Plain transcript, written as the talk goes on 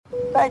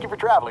Thank you for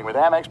traveling with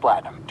Amex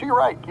Platinum. To your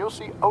right, you'll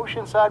see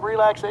oceanside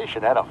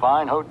relaxation at a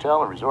fine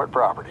hotel and resort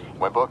property.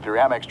 When booked through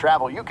Amex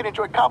Travel, you can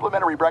enjoy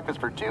complimentary breakfast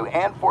for 2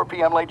 and 4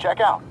 p.m. late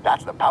checkout.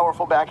 That's the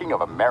powerful backing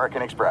of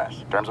American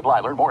Express. Terms apply.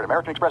 Learn more at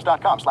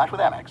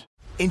americanexpress.com/withAmex.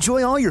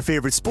 Enjoy all your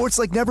favorite sports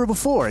like never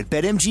before at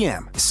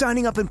BetMGM.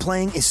 Signing up and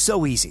playing is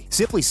so easy.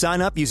 Simply sign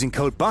up using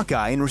code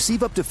Buckeye and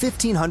receive up to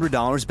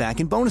 $1,500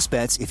 back in bonus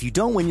bets if you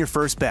don't win your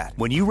first bet.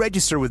 When you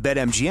register with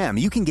BetMGM,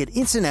 you can get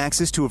instant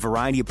access to a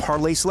variety of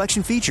parlay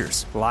selection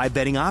features, live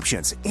betting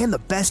options, and the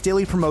best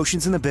daily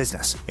promotions in the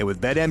business. And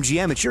with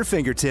BetMGM at your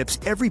fingertips,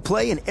 every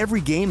play and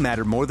every game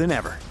matter more than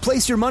ever.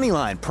 Place your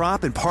moneyline,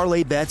 prop, and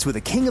parlay bets with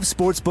the king of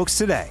sportsbooks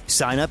today.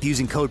 Sign up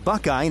using code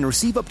Buckeye and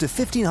receive up to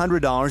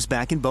 $1,500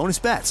 back in bonus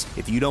bets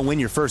if you don't win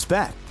your first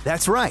bet.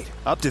 That's right,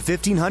 up to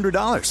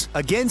 $1,500.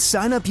 Again,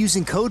 sign up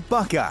using code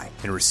Buckeye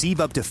and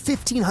receive up to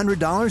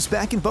 $1,500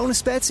 back in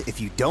bonus bets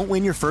if you don't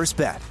win your first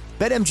bet.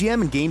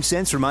 BetMGM and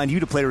GameSense remind you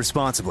to play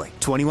responsibly.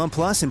 21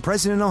 plus and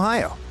present in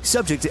Ohio.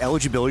 Subject to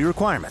eligibility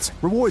requirements.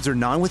 Rewards are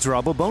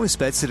non-withdrawable bonus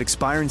bets that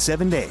expire in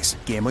 7 days.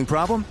 Gambling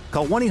problem?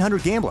 Call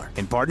 1-800-GAMBLER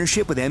in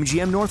partnership with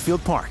MGM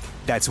Northfield Park.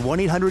 That's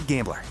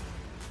 1-800-GAMBLER.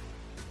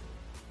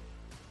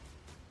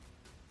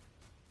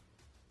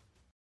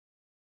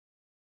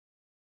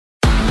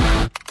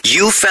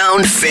 You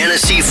found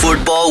Fantasy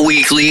Football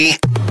Weekly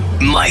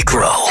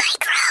Micro.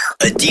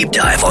 A deep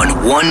dive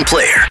on one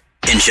player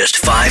in just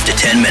 5 to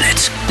 10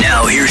 minutes.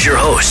 Now here's your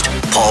host,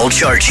 Paul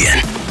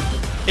Charchian.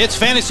 It's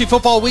Fantasy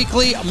Football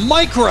Weekly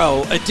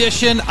Micro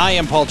Edition. I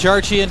am Paul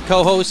Charchian.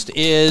 Co-host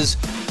is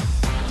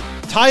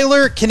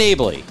Tyler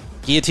Knabley,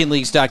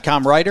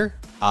 GuillotineLeagues.com writer.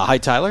 Hi,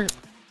 Tyler.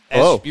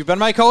 Hello. You've been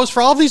my co-host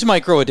for all these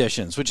micro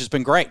editions, which has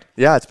been great.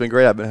 Yeah, it's been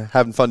great. I've been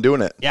having fun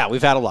doing it. Yeah,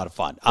 we've had a lot of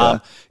fun. Yeah.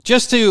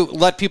 Just to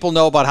let people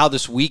know about how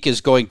this week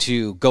is going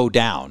to go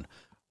down,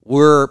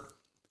 we're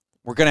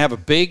going to have a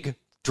big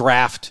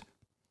draft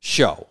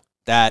show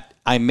that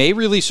I may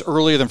release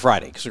earlier than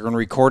Friday because we're going to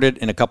record it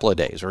in a couple of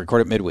days. We'll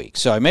record it midweek.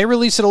 So I may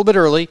release it a little bit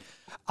early.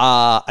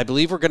 I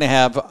believe we're going to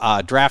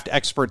have draft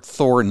expert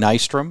Thor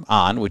Nystrom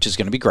on, which is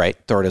going to be great.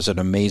 Thor does an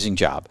amazing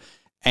job.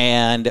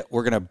 And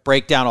we're going to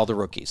break down all the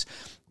rookies.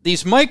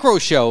 These micro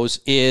shows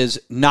it's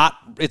not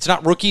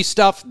rookie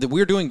stuff. That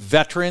we're doing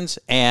veterans,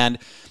 and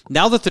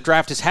now that the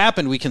draft has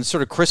happened, we can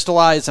sort of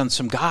crystallize on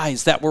some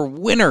guys that were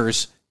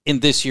winners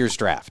in this year's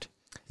draft.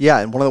 Yeah,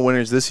 and one of the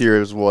winners this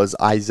year was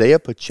Isiah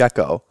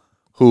Pacheco,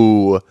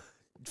 who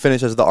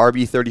finished as the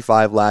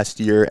RB35 last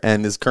year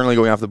and is currently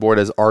going off the board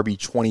as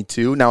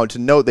RB22. Now, to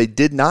note, they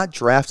did not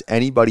draft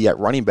anybody at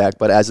running back,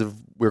 but as of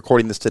we're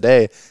recording this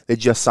today, they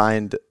just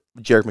signed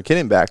Jerick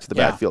McKinnon back to the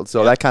backfield.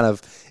 So that kind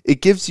of,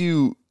 it gives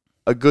you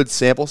a good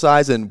sample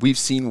size, and we've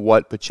seen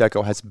what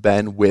Pacheco has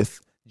been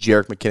with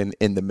Jerick McKinnon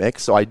in the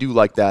mix. So I do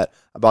like that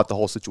about the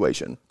whole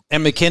situation.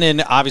 And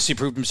McKinnon obviously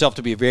proved himself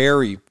to be a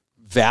very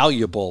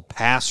valuable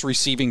pass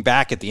receiving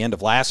back at the end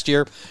of last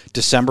year,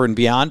 December and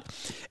beyond.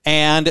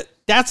 And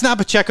that's not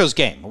Pacheco's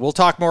game. We'll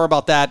talk more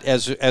about that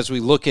as we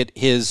look at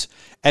his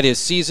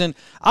season.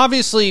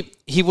 Obviously,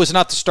 he was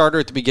not the starter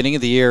at the beginning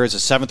of the year as a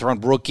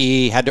 7th-round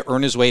rookie, had to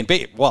earn his way.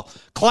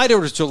 Clyde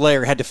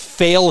Edwards-Helaire had to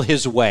fail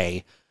his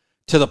way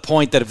to the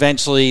point that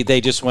eventually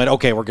they just went,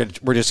 okay, we're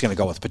just going to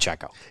go with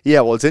Pacheco.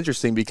 Yeah, well, it's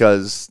interesting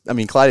because,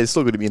 Clyde is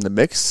still going to be in the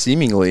mix,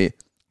 seemingly,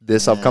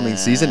 this upcoming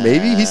season.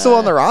 Maybe he's still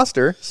on the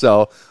roster.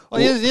 So,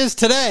 he is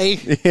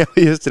today. Yeah,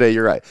 he is today.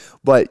 You're right.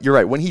 But you're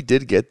right. When he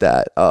did get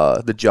that,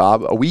 the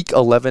job, a week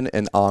 11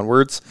 and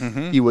onwards,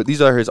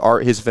 these are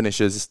his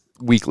finishes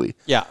weekly.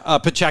 Yeah,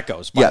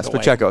 Pacheco's, by the way.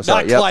 Pacheco.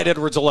 Sorry. Not Clyde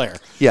Edwards-Helaire.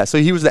 Yeah, so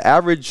he was the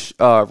average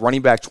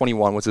running back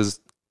 21, which is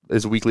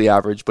his weekly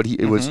average, but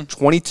it was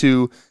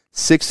 22,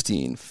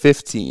 16,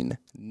 15,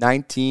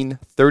 19,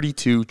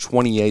 32,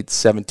 28,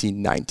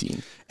 17,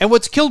 19. And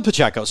what's killed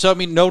Pacheco, so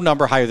no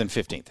number higher than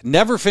 15th.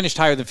 Never finished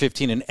higher than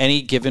 15 in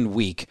any given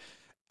week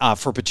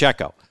for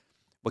Pacheco.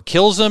 What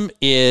kills him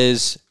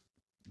is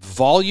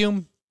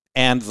volume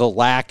and the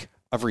lack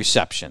of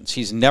receptions.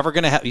 He's never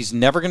going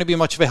to be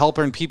much of a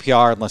helper in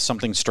PPR unless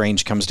something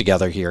strange comes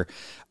together here.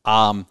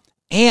 And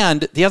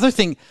the other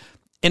thing,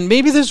 and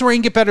maybe this is where he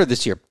can get better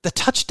this year, the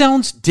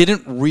touchdowns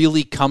didn't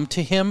really come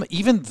to him,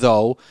 even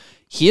though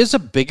he is a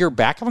bigger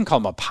back. I wouldn't call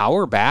him a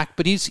power back,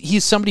 but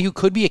he's somebody who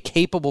could be a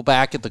capable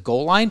back at the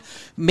goal line.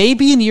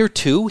 Maybe in year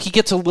 2, he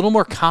gets a little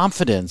more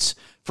confidence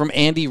from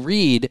Andy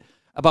Reid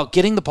about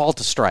getting the ball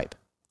to stripe.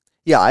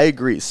 Yeah, I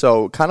agree.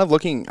 So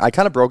I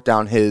kind of broke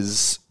down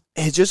his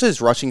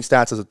rushing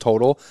stats as a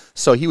total.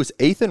 So he was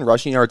 8th in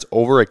rushing yards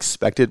over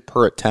expected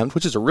per attempt,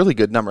 which is a really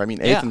good number.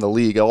 8th in the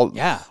league. All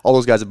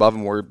those guys above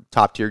him were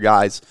top-tier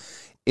guys.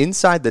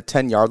 Inside the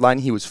 10-yard line,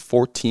 he was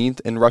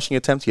 14th in rushing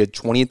attempts. He had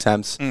 20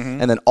 attempts.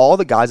 And then all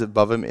the guys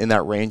above him in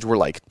that range were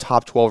like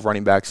top 12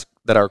 running backs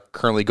that are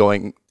currently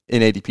going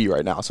in ADP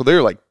right now. So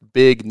they're like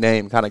big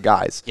name kind of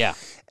guys. Yeah.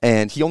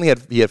 And he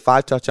had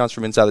 5 touchdowns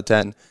from inside the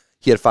 10.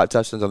 He had 5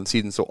 touchdowns on the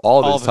season, so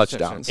all of his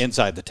touchdowns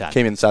inside the 10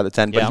 came inside the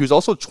 10. But he was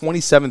also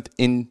 27th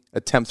in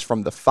attempts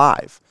from the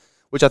 5,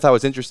 which I thought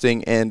was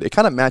interesting. And it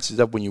kind of matches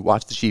up when you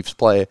watch the Chiefs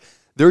play.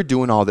 they're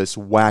doing all this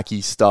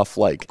wacky stuff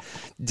like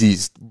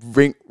these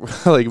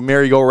like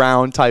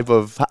merry-go-round type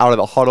of out of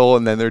the huddle,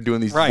 and then they're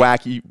doing these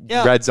wacky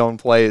red zone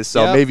plays.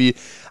 So maybe,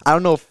 I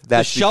don't know if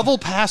that's the shovel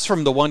pass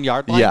from the 1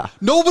 yard line. Yeah.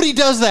 Nobody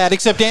does that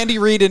except Andy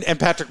Reid and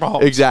Patrick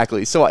Mahomes.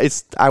 Exactly. So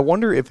I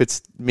wonder if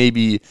it's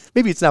maybe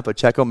it's not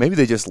Pacheco. Maybe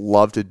they just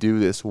love to do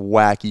this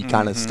wacky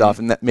kind of stuff,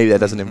 and maybe that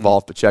doesn't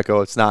involve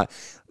Pacheco. It's not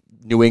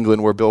New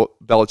England where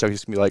Belichick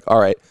is going to be like, all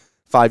right,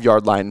 5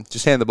 yard line,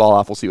 just hand the ball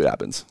off. We'll see what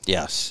happens.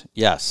 Yes.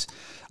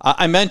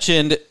 I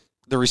mentioned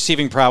the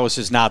receiving prowess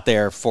is not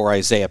there for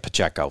Isiah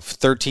Pacheco.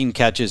 13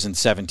 catches in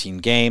 17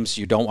 games.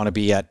 You don't want to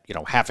be at,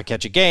 half a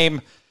catch a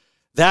game.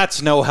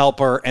 That's no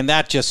helper, and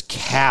that just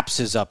caps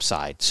his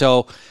upside.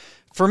 So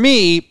for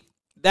me,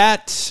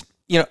 that,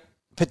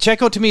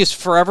 Pacheco to me is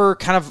forever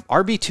kind of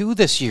RB2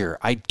 this year.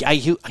 I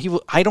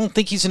don't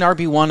think he's an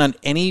RB1 on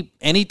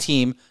any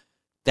team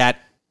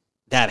that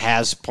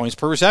has points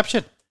per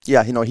reception.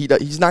 Yeah,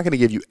 he's not going to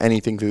give you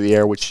anything through the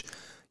air, which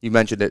you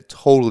mentioned it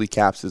totally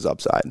caps his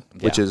upside,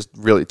 which is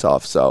really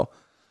tough. So,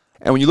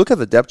 and when you look at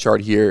the depth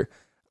chart here,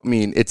 I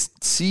mean, it's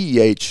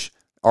CEH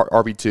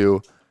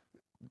RB2,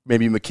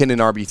 maybe McKinnon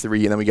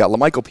RB3, and then we got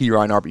LaMichael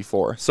Pirine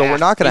RB4. So we're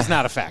not going to. He's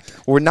not a factor.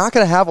 We're not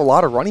going to have a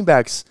lot of running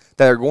backs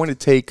that are going to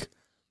take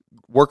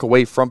work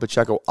away from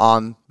Pacheco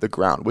on the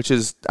ground, which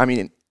is, I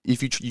mean,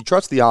 if you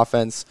trust the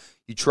offense.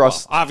 You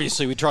trust. Well,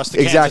 obviously, we trust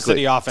the Kansas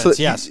City offense,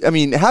 so, yes. I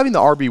mean, having the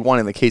RB1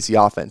 in the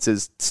KC offense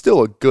is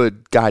still a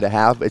good guy to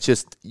have. It's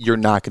just you're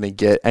not going to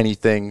get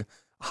anything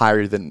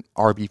higher than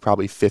RB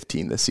probably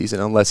 15 this season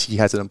unless he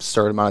has an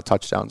absurd amount of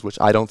touchdowns, which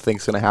I don't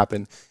think is going to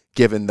happen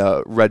given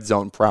the red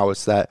zone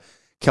prowess that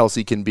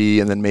Kelsey can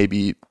be, and then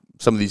maybe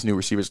some of these new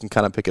receivers can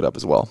kind of pick it up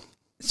as well.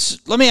 So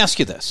let me ask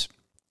you this.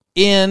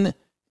 In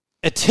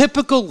a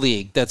typical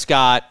league that's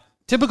got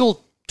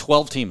typical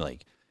 12-team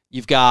league,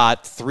 you've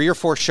got 3 or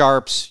 4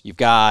 sharps. You've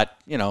got,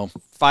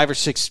 5 or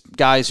 6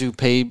 guys who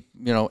pay,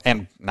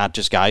 and not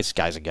just guys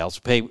and gals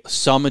who pay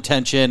some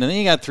attention. And then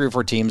you got 3 or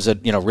 4 teams that,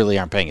 really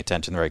aren't paying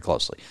attention very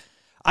closely.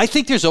 I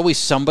think there's always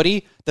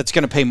somebody that's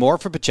going to pay more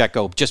for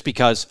Pacheco just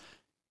because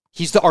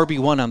he's the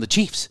RB1 on the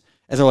Chiefs.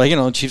 And they're like,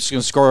 the Chiefs are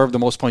going to score the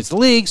most points in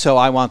the league, so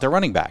I want their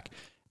running back.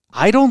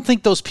 I don't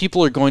think those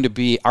people are going to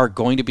be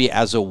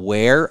as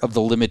aware of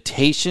the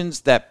limitations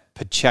that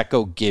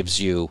Pacheco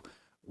gives you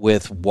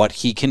with what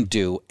he can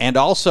do, and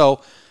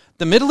also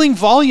the middling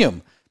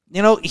volume.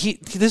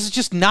 This is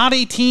just not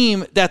a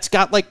team that's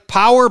got like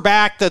power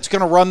back that's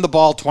going to run the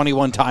ball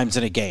 21 times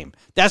in a game.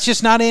 That's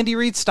just not Andy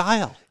Reid's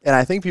style. And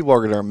I think people are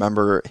going to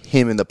remember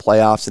him in the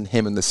playoffs and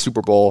him in the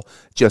Super Bowl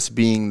just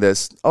being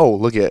this,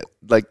 look at,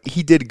 like,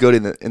 he did good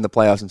in the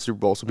playoffs and Super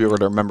Bowl, so people are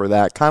going to remember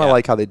that. Kind of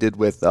like how they did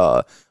with,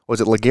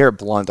 was it LeGarrette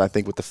Blount, I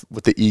think,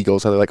 with the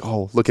Eagles, how they're like,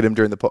 look at him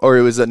during it was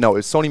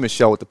Sony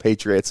Michel with the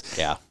Patriots.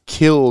 Yeah.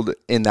 Killed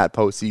in that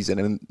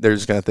postseason, and they're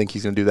just going to think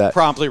he's going to do that.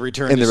 Promptly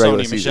return to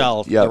Sony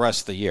Michel for the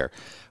rest of the year.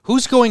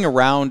 Who's going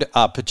around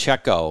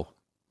Pacheco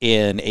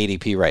in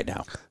ADP right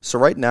now? So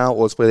right now,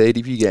 let's play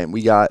the ADP game.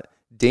 We got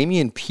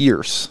Dameon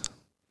Pierce.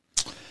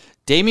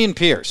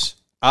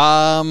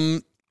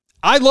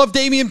 I love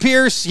Dameon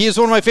Pierce. He is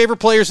one of my favorite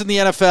players in the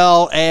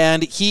NFL,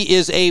 and he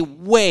is a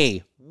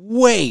way,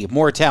 way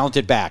more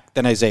talented back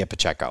than Isiah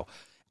Pacheco.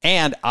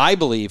 And I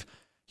believe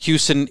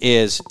Houston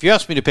is, if you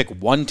ask me to pick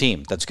one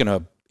team that's going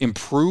to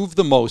improve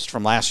the most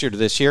from last year to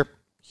this year,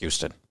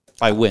 Houston.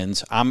 By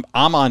wins, I'm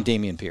on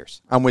Dameon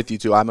Pierce. I'm with you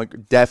too. I'm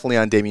definitely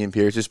on Dameon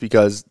Pierce just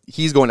because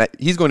he's going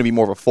to be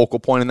more of a focal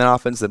point in that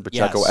offense than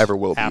Pacheco ever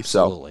will be.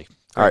 Absolutely. So,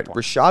 all right,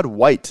 Rachaad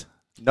White,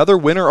 another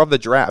winner of the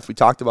draft. We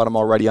talked about him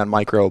already on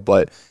Micro,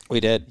 but we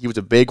did. He was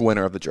a big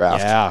winner of the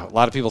draft. Yeah, a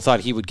lot of people thought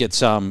he would get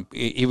some.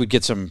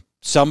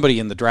 Somebody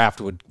in the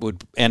draft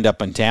would end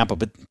up in Tampa,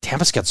 but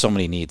Tampa's got so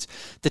many needs.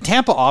 The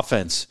Tampa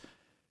offense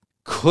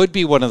could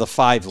be one of the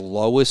 5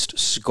 lowest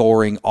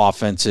scoring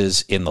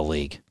offenses in the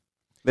league.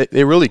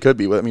 They really could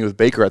be. with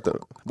Baker at the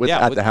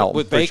helm.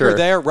 With Baker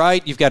there,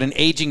 right? You've got an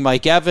aging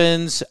Mike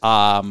Evans.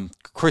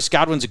 Chris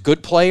Godwin's a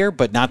good player,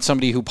 but not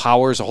somebody who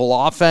powers a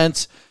whole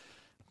offense.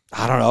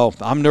 I don't know.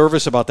 I'm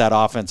nervous about that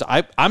offense.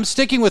 I'm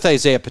sticking with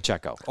Isiah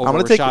Pacheco over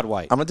Rachaad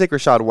White. I'm going to take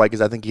Rachaad White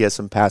because I think he has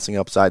some passing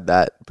upside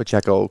that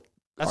Pacheco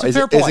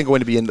isn't going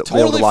to be in the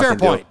totally fair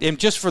point. And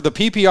just for the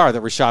PPR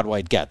that Rachaad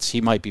White gets, he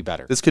might be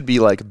better. This could be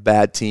like a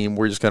bad team.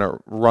 We're just going to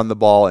run the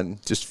ball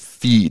and just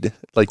feed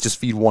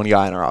one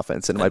guy in our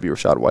offense, and it might be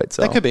Rachaad White.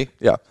 So that could be.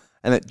 Yeah.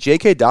 And then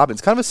J.K.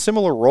 Dobbins, kind of a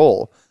similar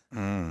role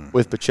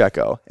with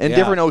Pacheco. And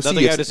different OC.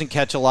 Another guy doesn't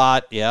catch a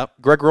lot. Yeah.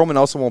 Greg Roman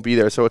also won't be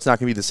there, so it's not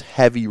going to be this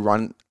heavy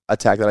run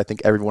attack that I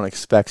think everyone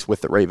expects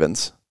with the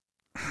Ravens.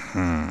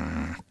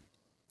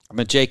 I'm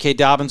a J.K.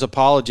 Dobbins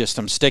apologist.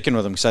 I'm sticking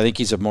with him because I think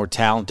he's a more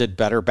talented,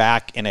 better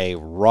back in a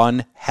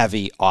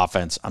run-heavy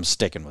offense. I'm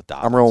sticking with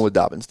Dobbins. I'm rolling with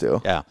Dobbins,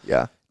 too. Yeah.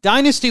 Yeah.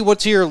 Dynasty,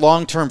 what's your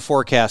long-term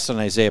forecast on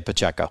Isiah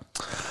Pacheco?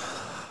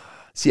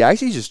 See, I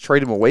actually just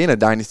traded him away in a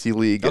dynasty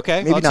league.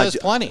 Okay, maybe not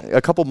plenty.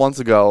 A couple months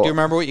ago. Do you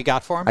remember what you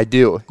got for him? I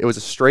do. It was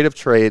a straight-up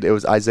trade. It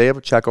was Isiah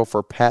Pacheco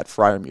for Pat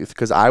Freiermuth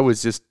because I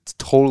was just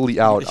totally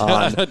out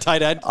on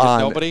tight end.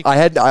 Nobody.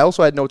 I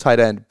also had no tight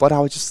end, but I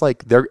was just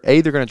like, they're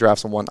going to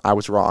draft someone. I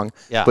was wrong.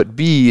 Yeah. But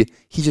B,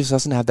 he just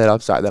doesn't have that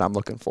upside that I'm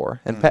looking for.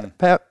 And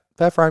Pat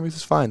Freiermuth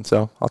is fine,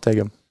 so I'll take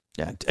him.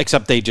 Yeah,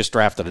 except they just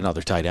drafted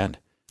another tight end.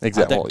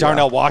 Exactly.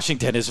 Darnell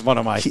Washington is one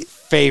of my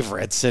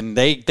favorites, and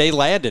they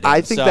landed him.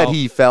 I think that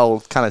he fell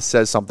kind of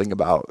says something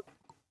about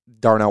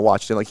Darnell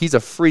Washington. Like, he's a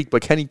freak,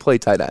 but can he play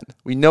tight end?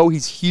 We know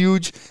he's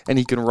huge and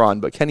he can run,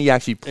 but can he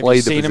actually play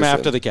the position? Have you seen him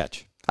after the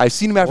catch? I've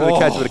seen him after the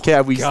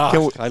catch,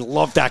 but I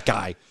love that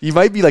guy. He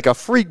might be like a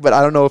freak, but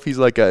I don't know if he's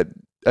like a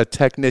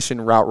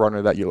technician route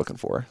runner that you're looking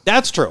for.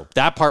 That's true.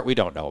 That part we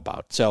don't know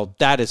about. So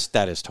that is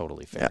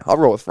totally fair. Yeah, I'll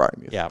roll with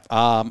Freiermuth. Yeah.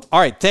 All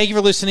right. Thank you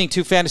for listening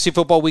to Fantasy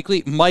Football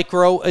Weekly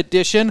Micro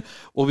Edition.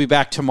 We'll be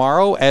back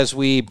tomorrow as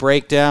we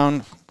break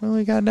down. What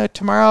we got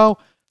tomorrow?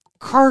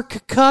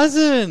 Kirk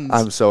Cousins.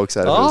 I'm so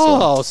excited for this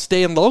one.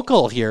 Staying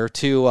local here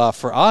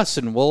for us,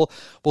 and we'll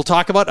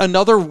talk about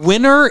another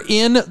winner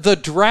in the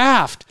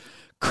draft.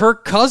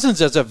 Kirk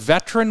Cousins as a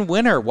veteran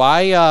winner.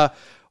 Why?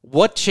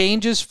 What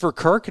changes for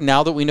Kirk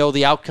now that we know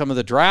the outcome of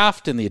the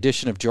draft and the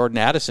addition of Jordan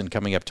Addison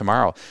coming up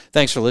tomorrow?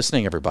 Thanks for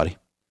listening, everybody.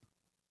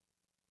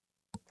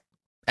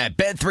 At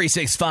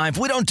Bet365,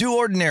 we don't do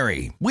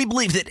ordinary. We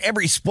believe that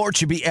every sport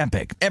should be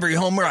epic. Every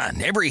home run,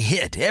 every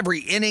hit, every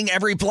inning,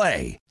 every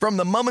play. From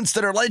the moments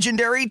that are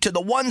legendary to the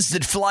ones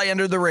that fly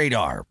under the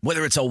radar.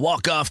 Whether it's a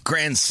walk-off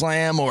grand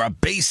slam or a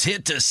base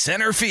hit to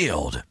center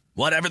field.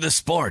 Whatever the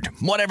sport,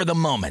 whatever the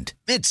moment,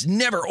 it's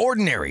never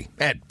ordinary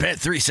at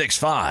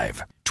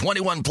Bet365.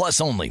 21 plus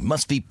only.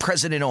 Must be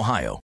present in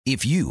Ohio.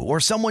 If you or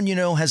someone you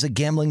know has a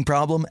gambling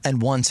problem and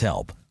wants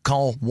help,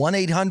 call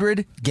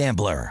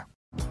 1-800-GAMBLER.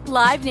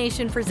 Live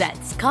Nation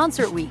presents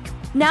Concert Week.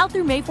 Now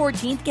through May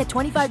 14th, get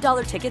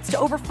 $25 tickets to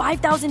over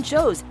 5,000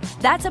 shows.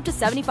 That's up to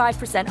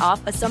 75%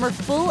 off a summer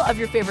full of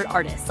your favorite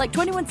artists like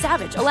 21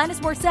 Savage, Alanis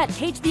Morissette,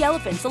 Cage the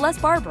Elephant,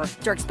 Celeste Barber,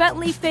 Dierks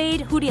Bentley,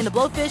 Fade, Hootie and the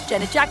Blowfish,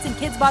 Janet Jackson,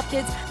 Kids Bop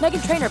Kids,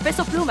 Meghan Trainor,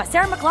 Peso Pluma,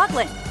 Sarah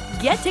McLachlan.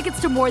 Get tickets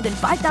to more than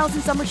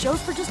 5,000 summer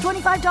shows for just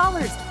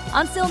 $25.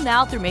 Until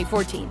now through May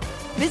 14th.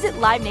 Visit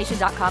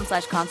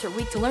LiveNation.com/Concert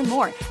Week to learn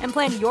more and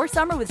plan your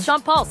summer with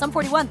Sean Paul, Sum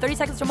 41, 30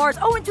 Seconds to Mars,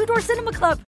 and Two Door Cinema Club.